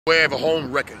Beware of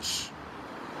home wreckers.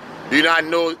 Do you not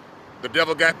know the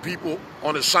devil got people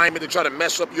on assignment to try to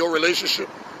mess up your relationship,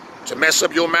 to mess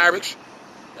up your marriage?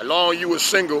 As long as you were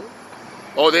single,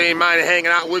 or they ain't mind hanging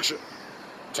out with you.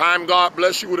 Time God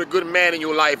bless you with a good man in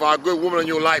your life or a good woman in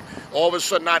your life, all of a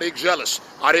sudden now they jealous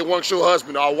or they want your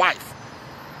husband or wife.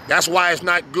 That's why it's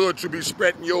not good to be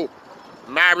spreading your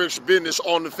marriage business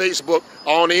on the Facebook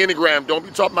or on the Instagram. Don't be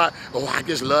talking about, oh, I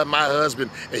just love my husband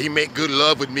and he make good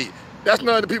love with me. That's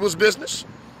none of the people's business.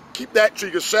 Keep that to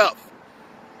yourself.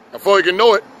 Before you can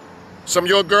know it, some of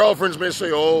your girlfriends may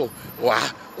say, oh,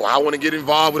 I want to get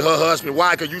involved with her husband.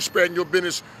 Why? Because you spreading your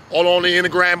business all on the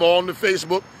Instagram or on the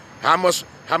Facebook. How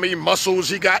many muscles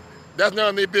he got? That's none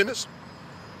of their business.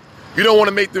 You don't want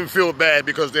to make them feel bad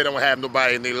because they don't have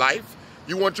nobody in their life.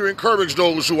 You want to encourage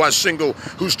those who are single,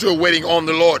 who's still waiting on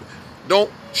the Lord.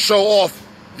 Don't show off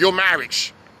your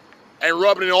marriage and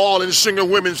rubbing it all in single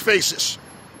women's faces.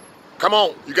 Come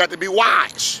on, you got to be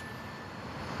wise.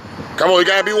 Come on, you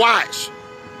got to be wise.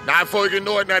 Now, before you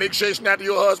know it, now they chasing after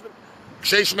your husband,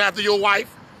 chasing after your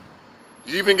wife.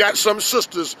 You even got some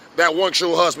sisters that want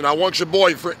your husband. I want your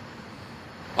boyfriend.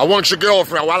 I want your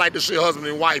girlfriend. Well, I like to say husband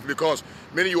and wife because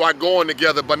many of you are going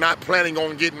together but not planning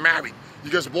on getting married. You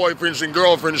got boyfriends and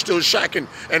girlfriends still shacking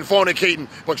and fornicating,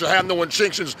 but you have no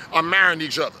intentions of marrying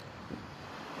each other.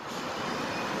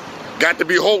 Got to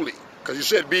be holy, because you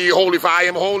said, be holy for I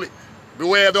am holy.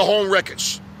 Beware of the home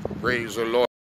wreckers. Praise the Lord.